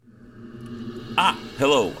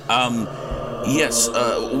Hello. Yes,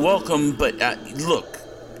 welcome, but, look,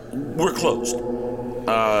 we're closed.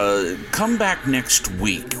 Come back next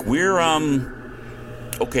week. We're,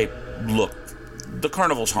 okay, look, the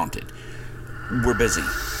carnival's haunted. We're busy.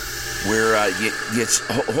 We're, yes,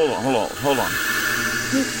 hold on.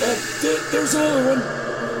 There's another one.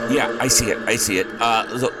 Yeah, I see it.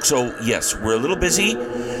 Look, so, yes, we're a little busy.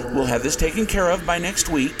 We'll have this taken care of by next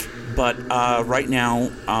week, but, right now,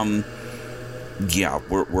 yeah,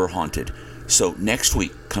 we're haunted. So next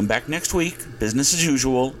week, come back next week, business as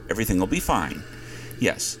usual, everything will be fine.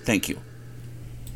 Yes, thank you.